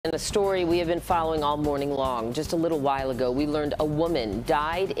And a story we have been following all morning long. Just a little while ago, we learned a woman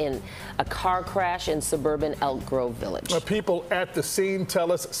died in a car crash in suburban Elk Grove Village. People at the scene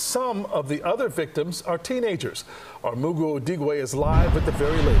tell us some of the other victims are teenagers. Our Mugo Odigwe is live with the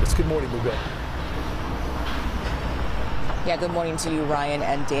very latest. Good morning, Mugo. Yeah, good morning to you, Ryan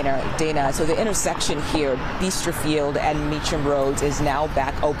and Dana. So the intersection here, Biesterfield and Meacham Roads, is now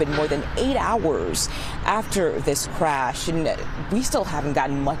back open more than 8 hours after this crash. And we still haven't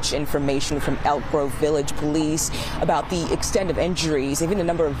gotten much information from Elk Grove Village Police about the extent of injuries, even the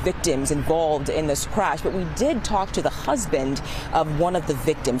number of victims involved in this crash. But we did talk to the husband of one of the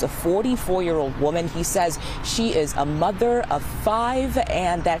victims, a 44-year-old woman. He says she is a mother of 5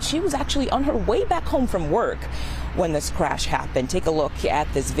 and that she was actually on her way back home from work when this crash happened. Take a look at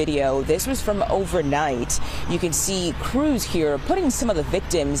this video. This was from overnight. You can see crews here putting some of the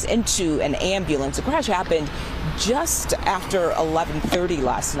victims into an ambulance. The crash happened just after 11:30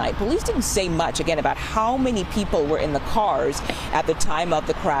 last night. Police didn't say much, again, about how many people were in the cars at the time of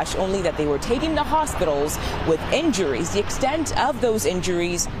the crash, only that they were taken to hospitals with injuries. The extent of those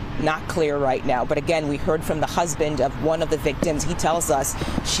injuries, not clear right now. But again, we heard from the husband of one of the victims. He tells us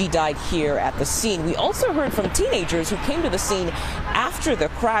she died here at the scene. We also heard from teenagers who came to the scene after the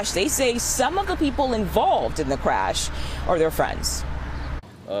crash. They say some of the people involved in the crash are their friends.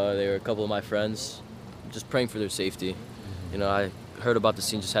 They were a couple of my friends, just praying for their safety. You know, I heard about the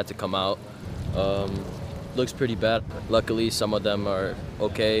scene, just had to come out. Looks pretty bad. Luckily, some of them are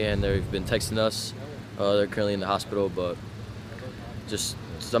okay, and they've been texting us. They're currently in the hospital, but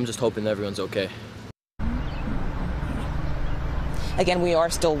I'm just hoping everyone's okay. Again, we are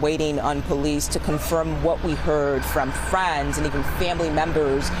still waiting on police to confirm what we heard from friends and even family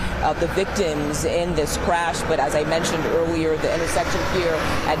members of the victims in this crash. But as I mentioned earlier, the intersection here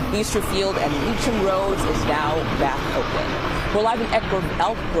at Biesterfield and Meacham Roads is now back open. We're live in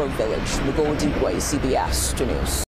Elk Grove Village. Mugo Odigwe, CBS 2 News.